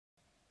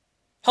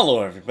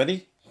Hello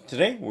everybody!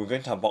 Today we're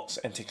going to unbox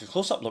and take a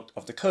close-up look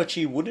of the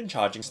Kequ Wooden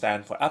Charging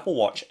Stand for Apple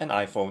Watch and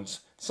iPhones.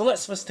 So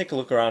let's first take a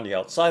look around the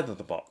outside of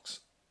the box.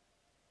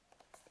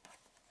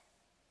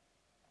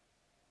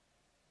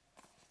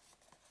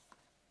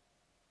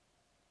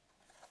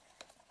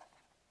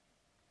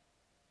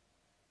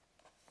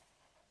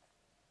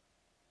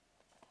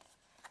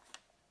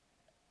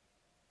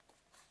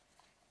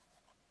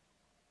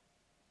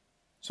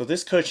 So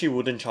this Kequ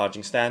Wooden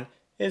Charging Stand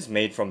is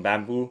made from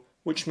bamboo,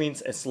 which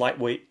means it's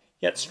lightweight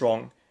yet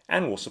strong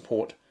and will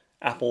support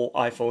Apple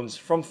iPhones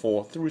from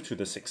 4 through to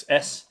the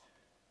 6S.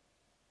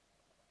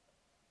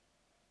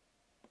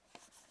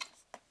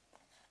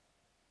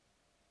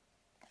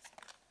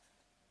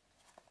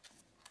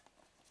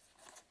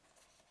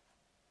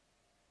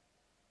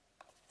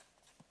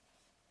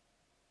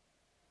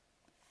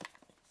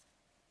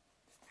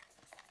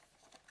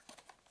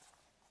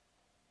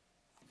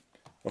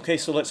 Okay,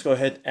 so let's go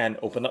ahead and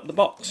open up the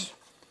box.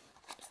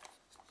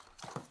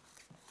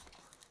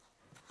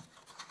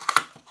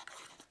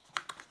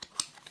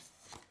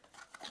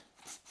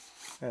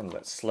 And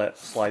let's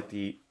slide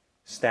the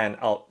stand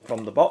out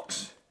from the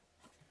box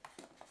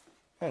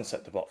and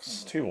set the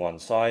box to one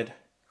side.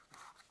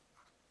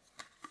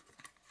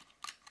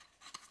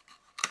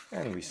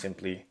 And we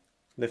simply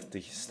lift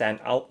the stand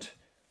out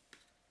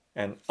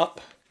and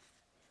up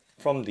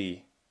from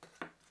the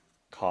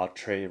card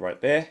tray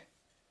right there.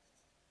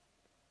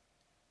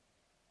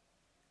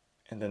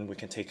 And then we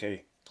can take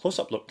a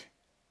close-up look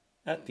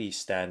at the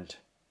stand.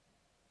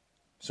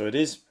 So it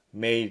is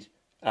made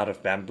out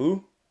of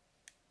bamboo,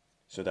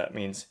 so that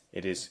means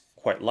it is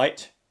quite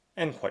light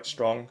and quite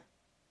strong.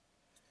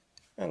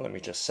 And let me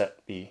just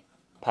set the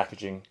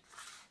packaging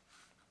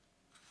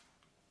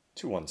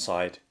to one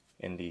side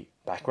in the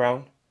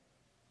background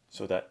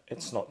so that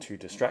it's not too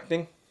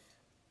distracting.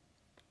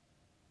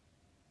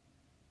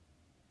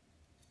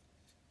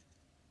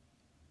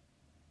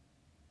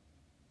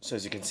 So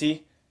as you can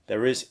see,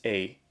 there is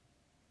a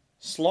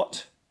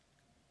slot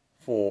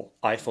for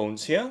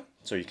iPhones here,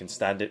 so you can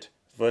stand it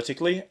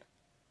vertically,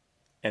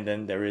 and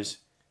then there is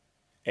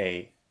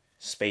a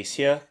space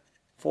here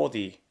for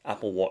the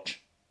Apple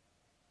Watch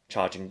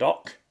charging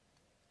dock.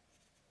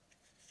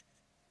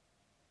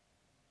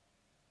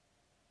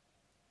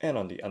 And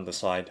on the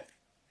underside,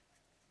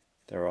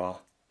 there are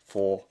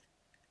 4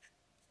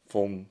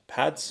 foam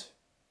pads,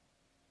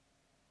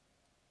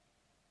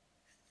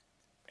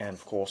 and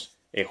of course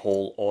a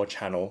hole or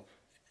channel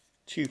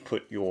to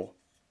put your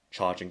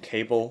charging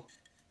cable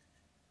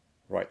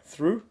right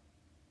through.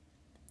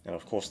 And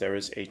of course there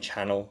is a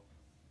channel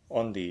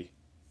on the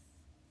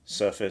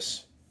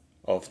surface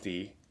of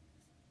the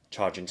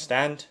charging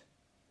stand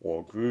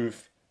or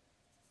groove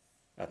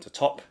at the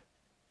top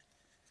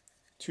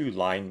to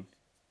line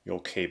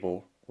your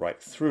cable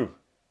right through.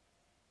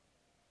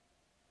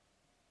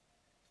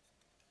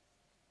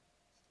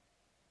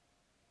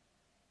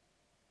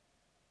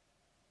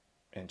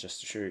 And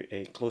just to show you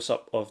a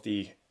close-up of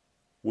the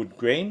wood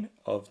grain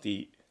of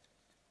the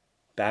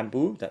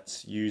bamboo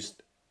that's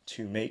used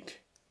to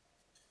make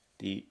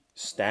the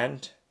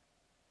stand.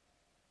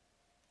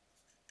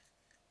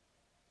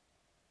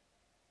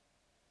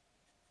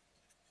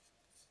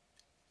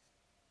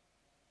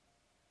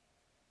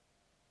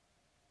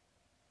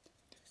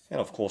 And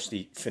of course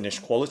the finish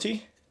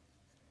quality,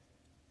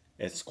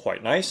 it's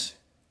quite nice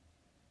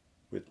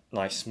with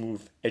nice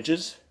smooth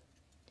edges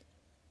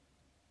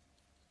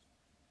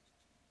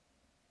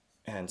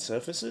and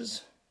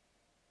surfaces.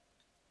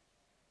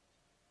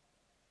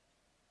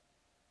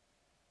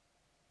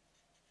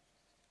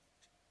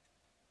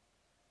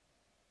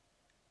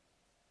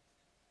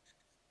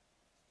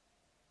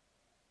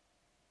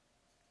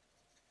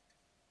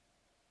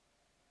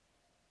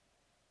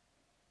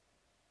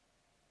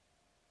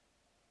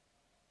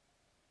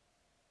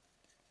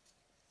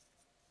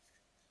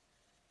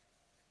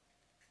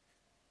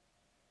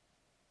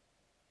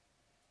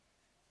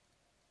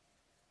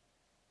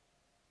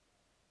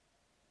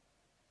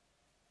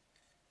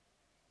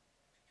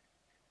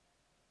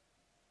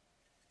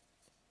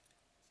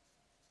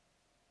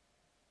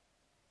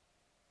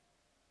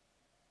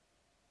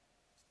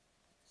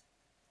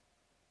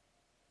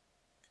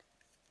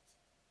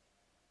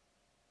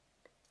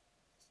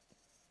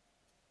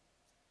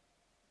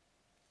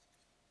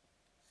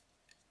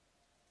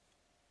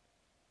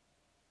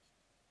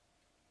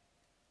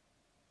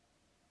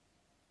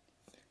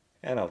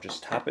 And I'll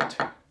just tap it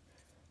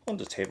on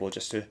the table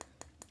just to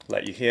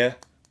let you hear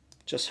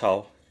just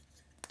how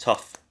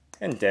tough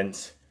and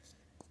dense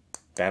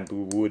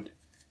bamboo wood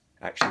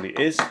actually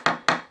is.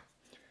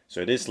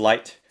 So it is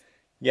light,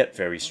 yet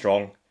very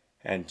strong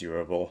and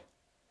durable.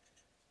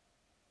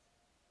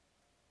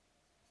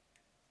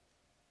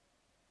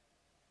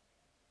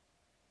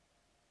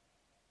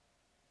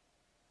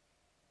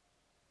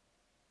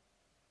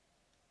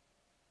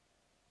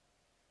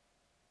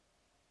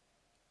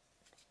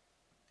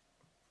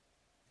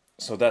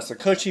 So that's the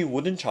Kequ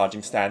Wooden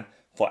Charging Stand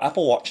for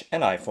Apple Watch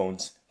and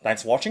iPhones.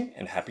 Thanks for watching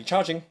and happy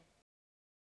charging!